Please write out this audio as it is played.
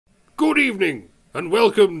Good evening, and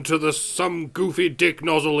welcome to the Some Goofy Dick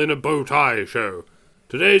Nozzle in a Bow Tie show.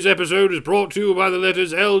 Today's episode is brought to you by the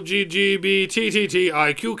letters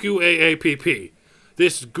lggbdtttiqqaapp.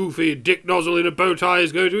 This goofy dick nozzle in a bow tie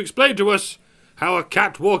is going to explain to us how a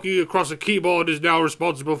cat walking across a keyboard is now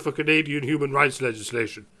responsible for Canadian human rights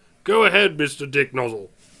legislation. Go ahead, Mr. Dick Nozzle.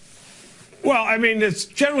 Well, I mean, it's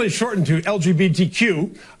generally shortened to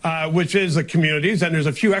LGBTQ, which is the communities, and there's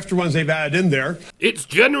a few extra ones they've added in there. It's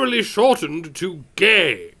generally shortened to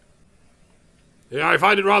gay. I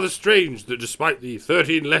find it rather strange that despite the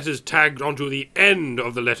 13 letters tagged onto the end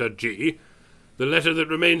of the letter G, the letter that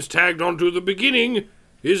remains tagged onto the beginning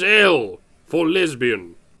is L, for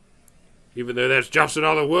lesbian. Even though that's just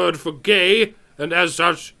another word for gay, and as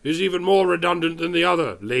such is even more redundant than the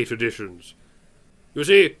other late additions. You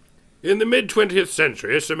see, in the mid-20th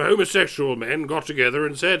century, some homosexual men got together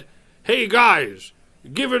and said, "Hey guys,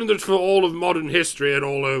 given that for all of modern history and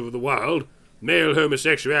all over the world, male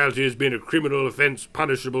homosexuality has been a criminal offence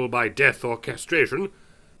punishable by death or castration,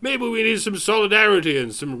 maybe we need some solidarity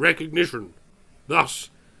and some recognition." Thus,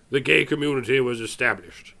 the gay community was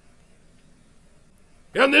established.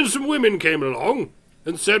 And then some women came along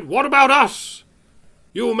and said, "What about us?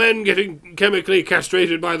 You men getting chemically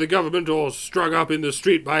castrated by the government or strung up in the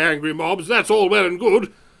street by angry mobs, that's all well and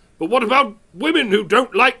good, but what about women who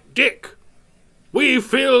don't like dick? We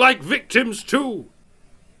feel like victims too.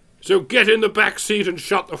 So get in the back seat and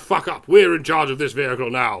shut the fuck up. We're in charge of this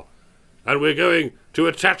vehicle now. And we're going to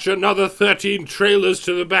attach another 13 trailers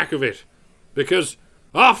to the back of it. Because,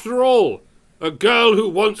 after all, a girl who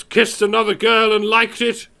once kissed another girl and liked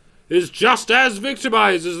it is just as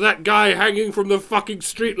victimized as that guy hanging from the fucking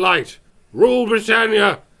streetlight. Rule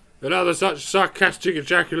Britannia, and other such sarcastic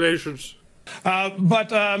ejaculations.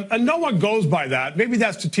 But no one goes by that. Maybe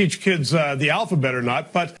that's to teach kids the alphabet or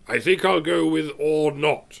not, but I think I'll go with or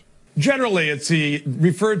not. Generally, it's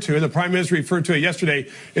referred to, the Prime Minister referred to it yesterday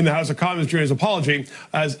in the House of Commons during his apology,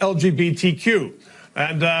 as LGBTQ.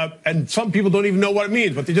 And some people don't even know what it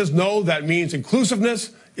means, but they just know that means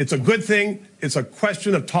inclusiveness. It's a good thing. It's a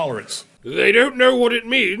question of tolerance. They don't know what it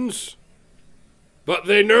means, but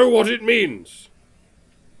they know what it means.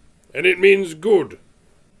 And it means good.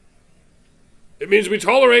 It means we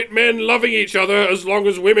tolerate men loving each other as long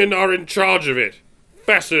as women are in charge of it.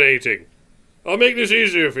 Fascinating. I'll make this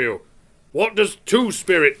easier for you. What does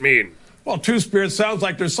two-spirit mean? Well, two-spirit sounds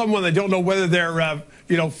like there's someone they don't know whether they're,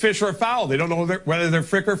 fish or fowl. They don't know whether they're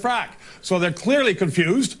frick or frack. So they're clearly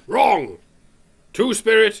confused. Wrong.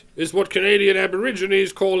 Two-spirit is what Canadian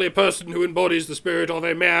Aborigines call a person who embodies the spirit of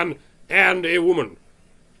a man and a woman.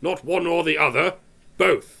 Not one or the other,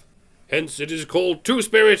 both. Hence it is called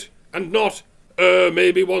two-spirit and not,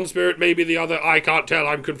 maybe one spirit, maybe the other, I can't tell,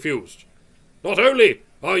 I'm confused. Not only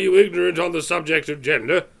are you ignorant on the subject of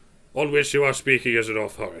gender, on which you are speaking as an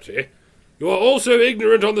authority, you are also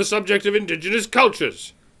ignorant on the subject of indigenous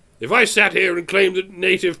cultures. If I sat here and claimed that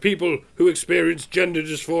native people who experience gender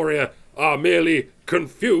dysphoria are merely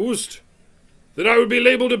confused, then I would be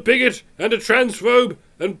labelled a bigot and a transphobe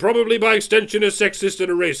and probably by extension a sexist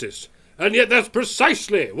and a racist. And yet that's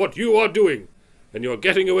precisely what you are doing, and you're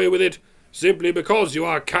getting away with it simply because you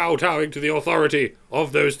are kowtowing to the authority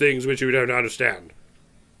of those things which you don't understand.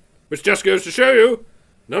 Which just goes to show you,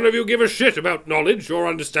 none of you give a shit about knowledge or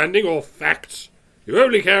understanding or facts. You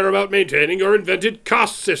only care about maintaining your invented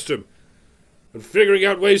caste system and figuring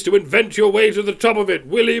out ways to invent your way to the top of it,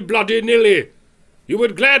 willy-bloody-nilly. You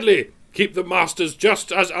would gladly keep the masters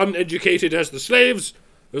just as uneducated as the slaves,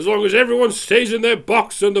 as long as everyone stays in their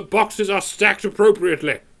box and the boxes are stacked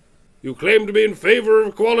appropriately. You claim to be in favour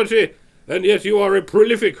of equality, and yet you are a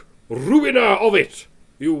prolific ruiner of it,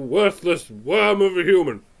 you worthless worm of a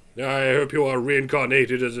human. I hope you are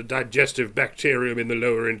reincarnated as a digestive bacterium in the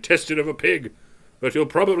lower intestine of a pig, but you'll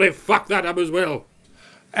probably fuck that up as well.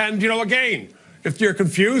 And, again, if you're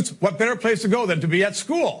confused, what better place to go than to be at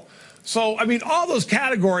school? So, I mean, all those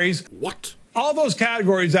categories... What? All those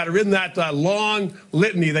categories that are in that long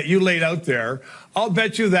litany that you laid out there, I'll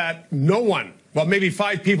bet you that no one, well, maybe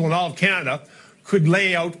 5 people in all of Canada, could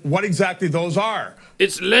lay out what exactly those are.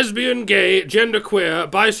 It's lesbian, gay, genderqueer,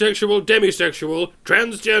 bisexual, demisexual,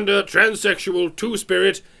 transgender, transsexual,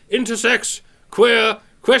 two-spirit, intersex, queer,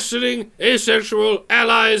 questioning, asexual,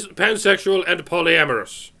 allies, pansexual, and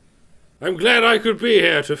polyamorous. I'm glad I could be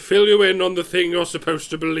here to fill you in on the thing you're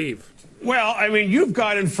supposed to believe. Well, I mean, you've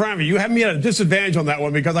got in front of you. You have me at a disadvantage on that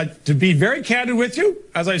one because, to be very candid with you,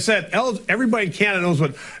 as I said, everybody in Canada knows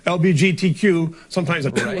what LGBTQ, sometimes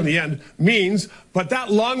a 2 in the end, means. But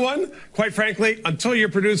that long one, quite frankly, until your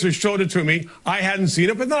producer showed it to me, I hadn't seen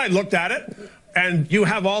it. But then I looked at it. And you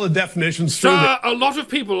have all the definitions through Sir, a lot of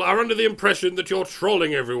people are under the impression that you're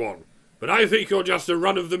trolling everyone. But I think you're just a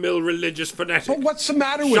run-of-the-mill religious fanatic. But what's the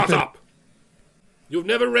matter with it? Shut up! You've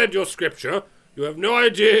never read your scripture, you have no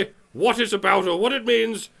idea what it's about or what it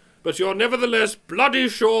means, but you're nevertheless bloody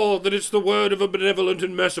sure that it's the word of a benevolent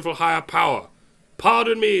and merciful higher power.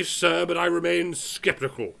 Pardon me, sir, but I remain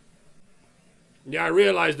skeptical. Yeah, I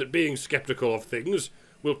realise that being skeptical of things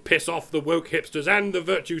will piss off the woke hipsters and the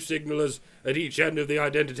virtue signallers at each end of the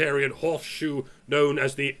identitarian horseshoe known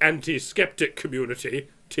as the anti-skeptic community,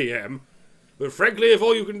 TM. But frankly, if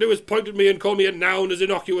all you can do is point at me and call me a noun as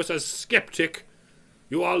innocuous as skeptic,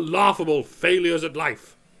 you are laughable failures at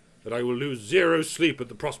life, and I will lose zero sleep at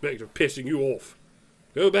the prospect of pissing you off.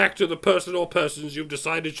 Go back to the person or persons you've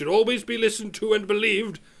decided should always be listened to and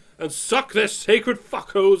believed, and suck their sacred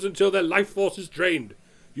fuckholes until their life force is drained.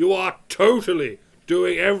 You are totally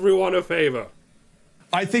doing everyone a favour.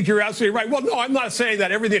 I think you're absolutely right. Well, no, I'm not saying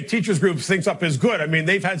that everything teachers groups thinks up is good. I mean,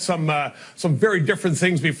 they've had some very different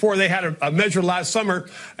things before. They had a measure last summer,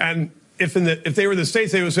 and if they were in the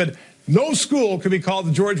States, they would have said no school could be called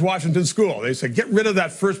the George Washington School. They said get rid of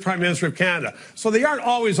that first Prime Minister of Canada. So they aren't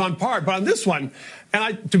always on par. But on this one,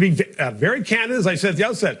 and to be very candid, as I said at the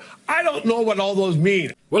outset, I don't know what all those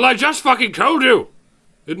mean. Well, I just fucking told you.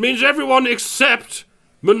 It means everyone except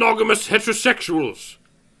monogamous heterosexuals.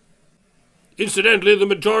 Incidentally, the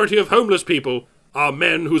majority of homeless people are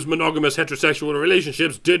men whose monogamous heterosexual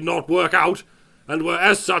relationships did not work out and were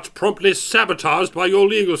as such promptly sabotaged by your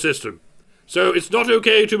legal system. So it's not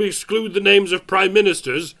okay to exclude the names of prime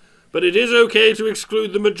ministers, but it is okay to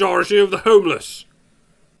exclude the majority of the homeless.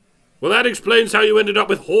 Well, that explains how you ended up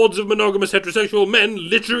with hordes of monogamous heterosexual men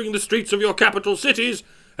littering the streets of your capital cities,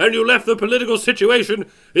 and you left the political situation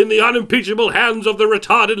in the unimpeachable hands of the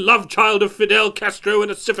retarded love child of Fidel Castro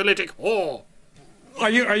and a syphilitic whore. Are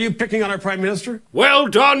you picking on our Prime Minister? Well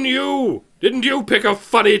done, you! Didn't you pick a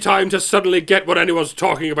funny time to suddenly get what anyone's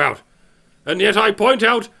talking about? And yet I point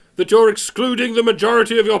out that you're excluding the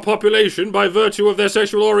majority of your population by virtue of their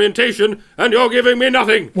sexual orientation, and you're giving me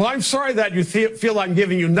nothing. Well, I'm sorry that you feel I'm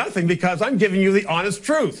giving you nothing, because I'm giving you the honest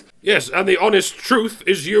truth. Yes, and the honest truth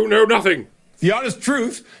is you know nothing. The honest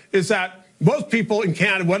truth is that most people in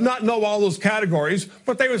Canada would not know all those categories,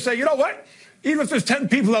 but they would say, you know what? Even if there's 10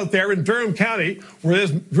 people out there in Durham County where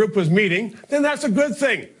this group was meeting, then that's a good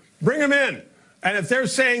thing. Bring them in. And if they're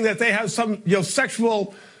saying that they have some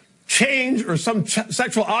sexual change or some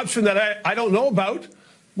sexual option that I don't know about,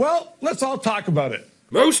 well, let's all talk about it.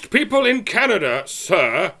 Most people in Canada,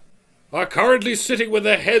 sir, are currently sitting with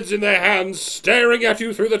their heads in their hands, staring at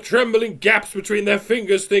you through the trembling gaps between their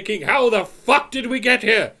fingers, thinking, how the fuck did we get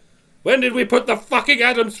here? When did we put the fucking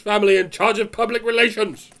Addams family in charge of public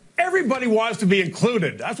relations? Everybody wants to be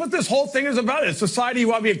included. That's what this whole thing is about. It's society, you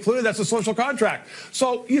want to be included. That's a social contract.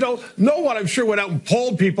 So, no one, I'm sure, went out and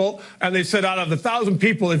polled people, and they said out of the 1,000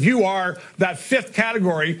 people, if you are that fifth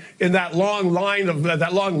category in that long line of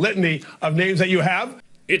that long litany of names that you have.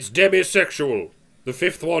 It's demisexual. The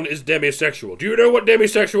fifth one is demisexual. Do you know what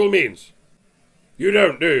demisexual means? You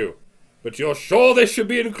don't, do you? But you're sure they should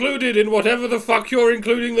be included in whatever the fuck you're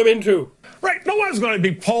including them into. Right, no one's going to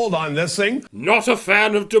be polled on this thing. Not a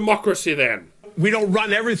fan of democracy, then. We don't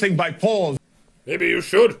run everything by polls. Maybe you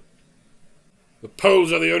should. The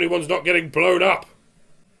polls are the only ones not getting blown up.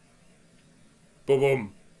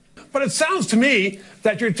 Boom. But it sounds to me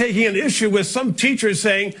that you're taking an issue with some teachers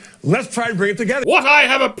saying, let's try and bring it together. What I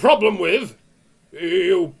have a problem with,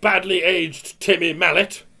 you badly aged Timmy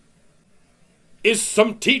Mallet, is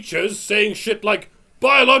some teachers saying shit like,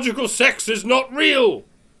 biological sex is not real.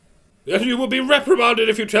 And you will be reprimanded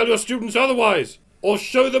if you tell your students otherwise, or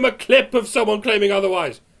show them a clip of someone claiming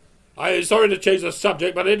otherwise. I'm sorry to change the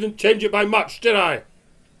subject, but I didn't change it by much, did I?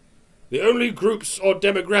 The only groups or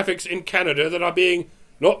demographics in Canada that are being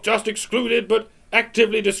not just excluded, but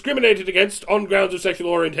actively discriminated against on grounds of sexual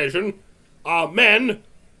orientation are men,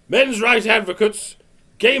 men's rights advocates,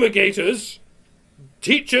 gamergators,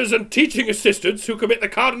 teachers and teaching assistants who commit the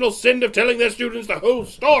cardinal sin of telling their students the whole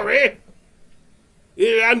story,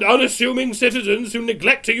 and unassuming citizens who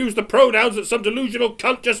neglect to use the pronouns that some delusional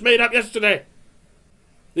cunt just made up yesterday.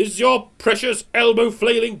 Is your precious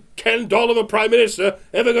elbow-flailing Ken doll of a Prime Minister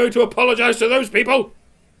ever going to apologise to those people?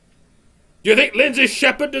 Do you think Lindsay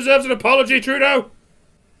Shepherd deserves an apology, Trudeau?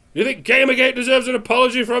 Do you think Gamergate deserves an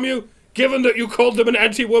apology from you, given that you called them an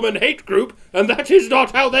anti-woman hate group, and that is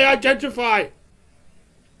not how they identify?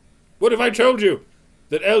 What if I told you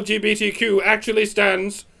that LGBTQ actually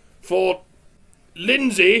stands for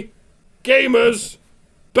Lindsay, gamers,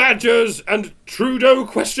 badgers, and Trudeau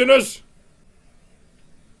questioners?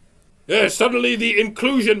 Suddenly the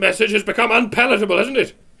inclusion message has become unpalatable, hasn't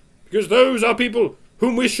it? Because those are people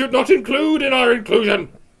whom we should not include in our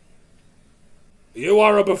inclusion. You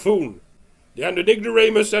are a buffoon, and an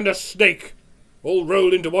ignoramus and a snake, all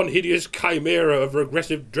rolled into one hideous chimera of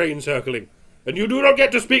regressive drain circling, and you do not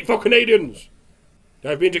get to speak for Canadians.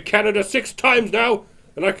 I've been to Canada 6 times now,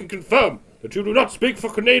 and I can confirm that you do not speak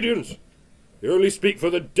for Canadians. You only speak for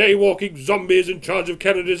the day-walking zombies in charge of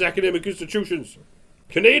Canada's academic institutions.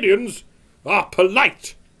 Canadians are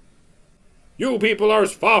polite. You people are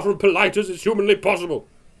as far from polite as is humanly possible.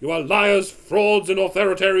 You are liars, frauds, and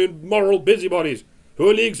authoritarian moral busybodies who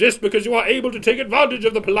only exist because you are able to take advantage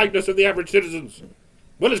of the politeness of the average citizens.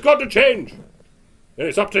 Well, it's got to change. And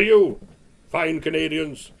it's up to you, fine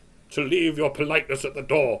Canadians, to leave your politeness at the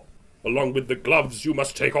door, along with the gloves you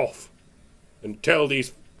must take off, and tell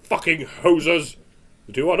these fucking hosers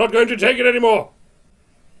that you are not going to take it anymore.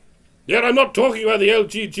 Yet I'm not talking about the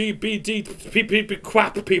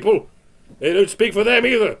lggbdtttiqqaapp people. They don't speak for them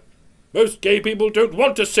either. Most gay people don't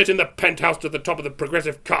want to sit in the penthouse at the top of the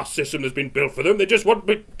progressive caste system that's been built for them. They just want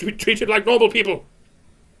to be treated like normal people.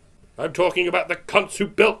 I'm talking about the cunts who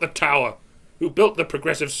built the tower, who built the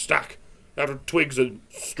progressive stack out of twigs and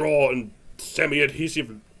straw and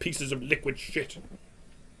semi-adhesive pieces of liquid shit.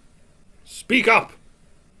 Speak up.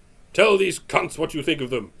 Tell these cunts what you think of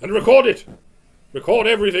them, and record it. Record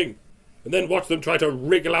everything, and then watch them try to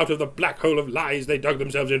wriggle out of the black hole of lies they dug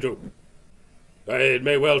themselves into. It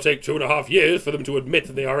may well take 2.5 years for them to admit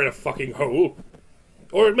that they are in a fucking hole.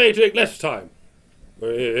 Or it may take less time.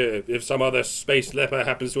 If some other space leper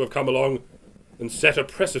happens to have come along and set a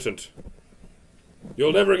precedent.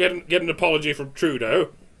 You'll never get an apology from Trudeau.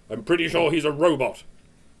 I'm pretty sure he's a robot.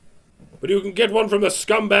 But you can get one from the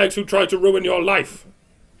scumbags who try to ruin your life,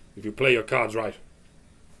 if you play your cards right.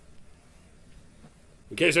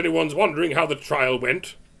 In case anyone's wondering how the trial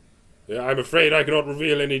went, I'm afraid I cannot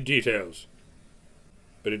reveal any details.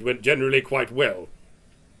 But it went generally quite well.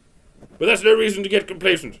 But that's no reason to get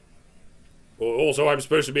complacent. Also, I'm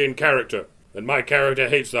supposed to be in character, and my character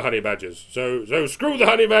hates the honey badgers. So screw the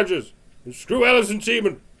honey badgers, and screw Alison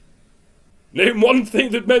Seaman. Name one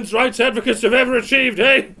thing that men's rights advocates have ever achieved,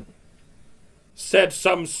 eh? Said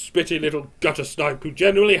some spitty little gutter snipe who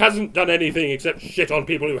generally hasn't done anything except shit on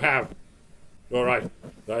people who have. All right,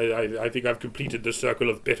 I think I've completed the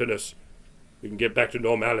circle of bitterness. We can get back to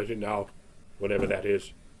normality now. Whatever that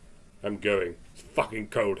is. I'm going. It's fucking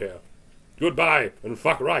cold here. Goodbye, and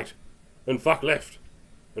fuck right, and fuck left,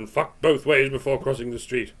 and fuck both ways before crossing the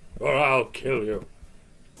street, or I'll kill you.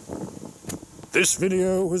 This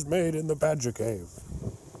video was made in the Badger Cave.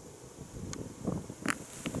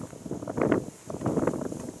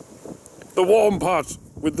 The warm part,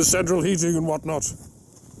 with the central heating and whatnot.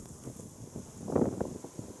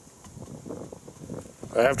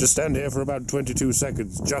 I have to stand here for about 22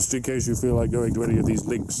 seconds, just in case you feel like going to any of these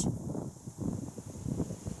links.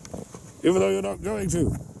 Even though you're not going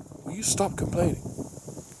to. Will you stop complaining?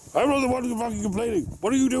 I'm not the one fucking complaining.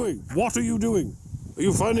 What are you doing? What are you doing? Are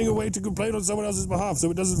you finding a way to complain on someone else's behalf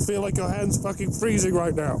so it doesn't feel like your hand's fucking freezing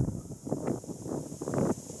right now?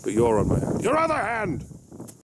 But you're on my hand. Your other hand!